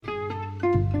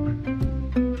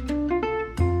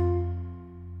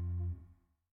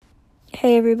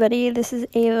Hey everybody, this is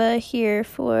Ava here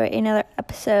for another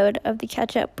episode of the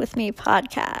Catch Up With Me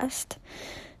podcast.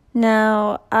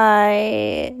 Now,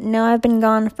 I know I've been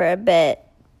gone for a bit,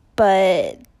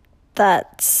 but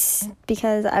that's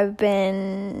because I've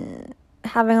been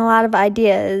having a lot of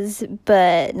ideas,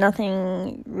 but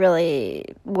nothing really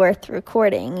worth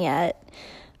recording yet.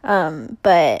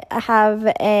 But I have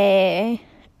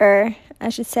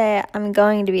I'm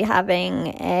going to be having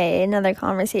another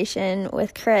conversation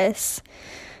with Chris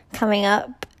coming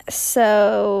up,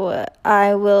 so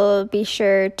I will be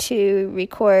sure to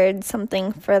record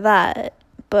something for that.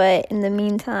 But in the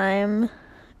meantime,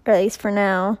 or at least for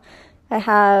now, I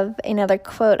have another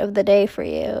quote of the day for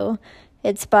you.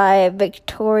 It's by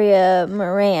Victoria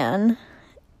Moran.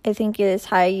 I think it is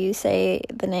how you say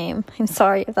the name. I'm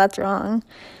sorry if that's wrong.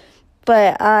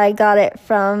 But I got it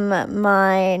from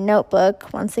my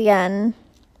notebook, once again,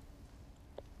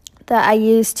 that I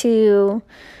use to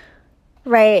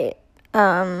write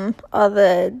all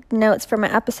the notes for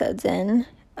my episodes in.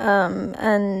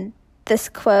 And this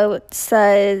quote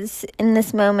says, "In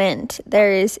this moment,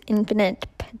 there is infinite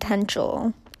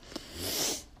potential."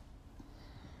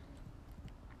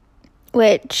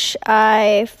 Which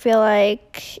I feel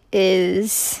like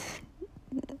is,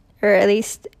 or at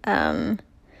least,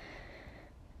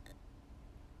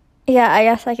 I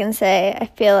guess I can say I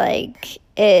feel like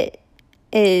it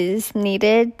is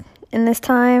needed in this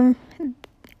time.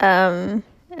 At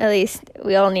least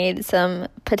we all need some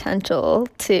potential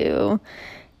to,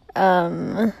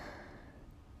 I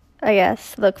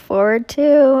guess, look forward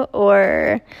to,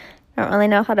 or I don't really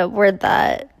know how to word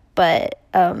that, but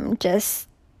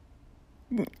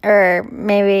or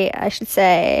maybe I should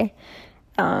say,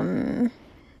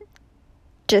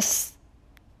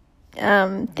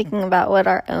 thinking about what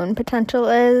our own potential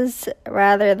is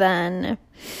rather than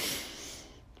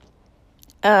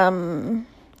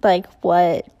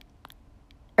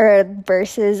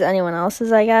versus anyone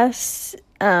else's, I guess.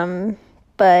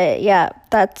 But yeah,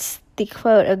 that's the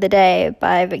quote of the day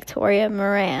by Victoria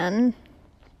Moran.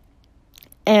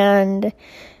 And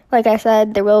like I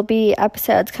said, there will be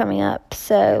episodes coming up,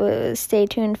 so stay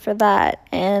tuned for that.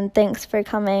 And thanks for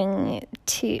coming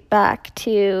back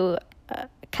to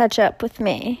catch up with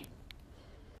me.